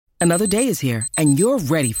Another day is here, and you're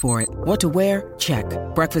ready for it. What to wear? Check.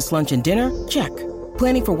 Breakfast, lunch, and dinner? Check.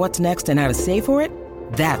 Planning for what's next and how to save for it?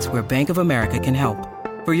 That's where Bank of America can help.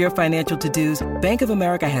 For your financial to-dos, Bank of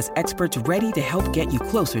America has experts ready to help get you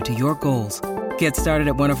closer to your goals. Get started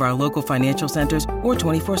at one of our local financial centers or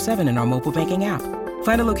 24/7 in our mobile banking app.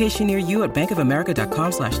 Find a location near you at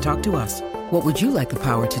bankofamerica.com/talktous. What would you like the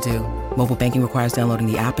power to do? Mobile banking requires downloading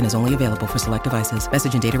the app and is only available for select devices.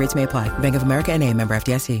 Message and data rates may apply. Bank of America N.A., member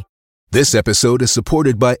FDIC. This episode is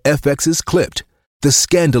supported by FX's Clipped, the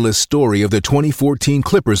scandalous story of the 2014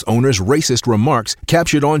 Clippers owner's racist remarks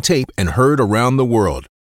captured on tape and heard around the world.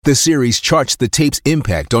 The series charts the tape's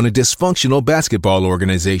impact on a dysfunctional basketball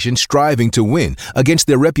organization striving to win against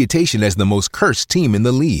their reputation as the most cursed team in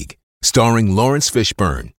the league. Starring Lawrence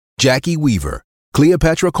Fishburne, Jackie Weaver,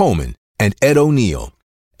 Cleopatra Coleman, and Ed O'Neill.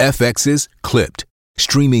 FX's Clipped,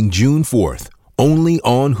 streaming June 4th, only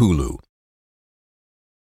on Hulu.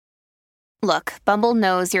 Look, Bumble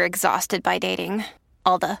knows you're exhausted by dating.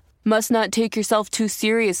 All the, must not take yourself too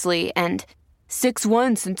seriously, and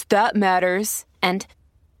 6'1" since that matters, and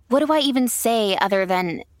what do I even say other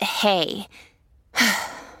than, hey?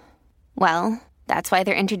 Well, that's why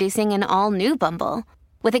they're introducing an all-new Bumble,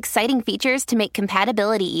 with exciting features to make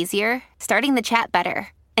compatibility easier, starting the chat better,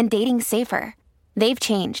 and dating safer. They've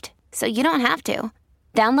changed, so you don't have to.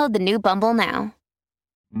 Download the new Bumble now.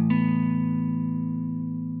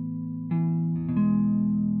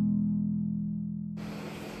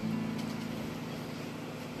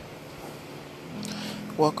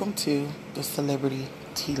 Welcome to the Celebrity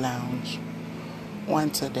Tea Lounge. On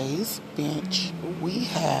today's bench, we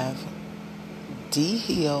have D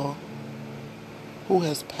Hill, who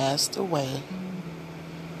has passed away.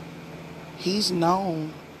 He's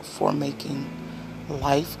known for making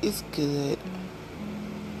Life is Good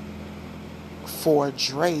for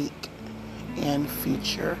Drake and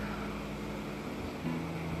Future.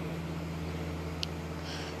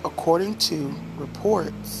 According to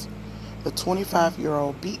reports, the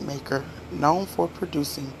 25-year-old beatmaker, known for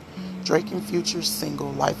producing Drake and Future's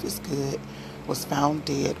single Life is Good, was found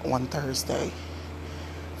dead on Thursday.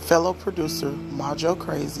 Fellow producer Majo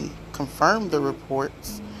Crazy confirmed the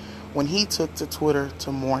reports when he took to Twitter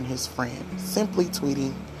to mourn his friend, simply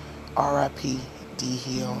tweeting, "R.I.P. D.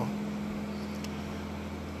 Hill."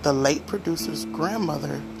 The late producer's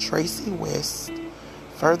grandmother, Tracy West,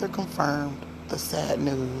 further confirmed the sad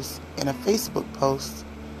news in a Facebook post,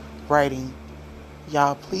 writing,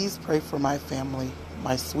 "Y'all please pray for my family.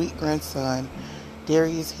 My sweet grandson,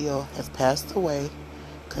 Darius Hill, has passed away.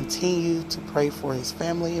 Continue to pray for his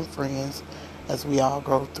family and friends as we all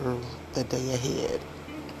go through the day ahead."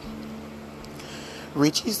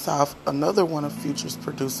 Richie Soft, another one of Future's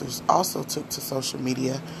producers, also took to social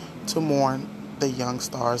media to mourn the young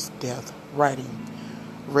star's death, writing,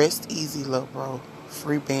 "Rest easy, lil' bro.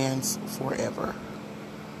 Free bands forever."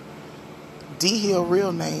 D. Hill,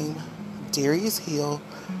 real name Darius Hill,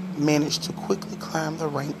 managed to quickly climb the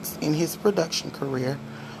ranks in his production career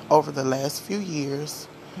over the last few years,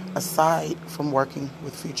 aside from working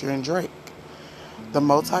with Future and Drake. The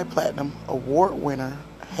multi-platinum award winner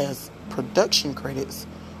has production credits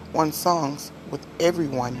on songs with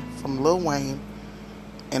everyone from Lil Wayne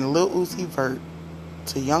and Lil Uzi Vert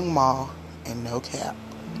to Young Ma and No Cap.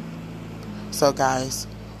 So guys,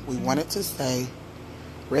 we wanted to say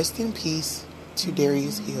rest in peace to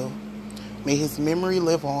Darius Hill. May his memory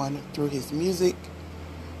live on through his music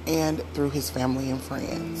and through his family and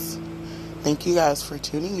friends. Thank you guys for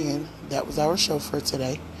tuning in. That was our show for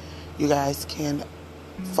today. You guys can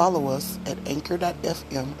follow us at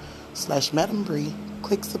anchor.fm/Madam Bree.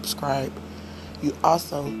 Click subscribe. You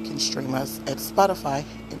also can stream us at Spotify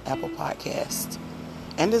and Apple Podcasts.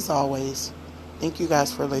 And as always, thank you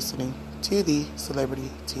guys for listening to the Celebrity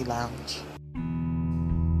Tea Lounge.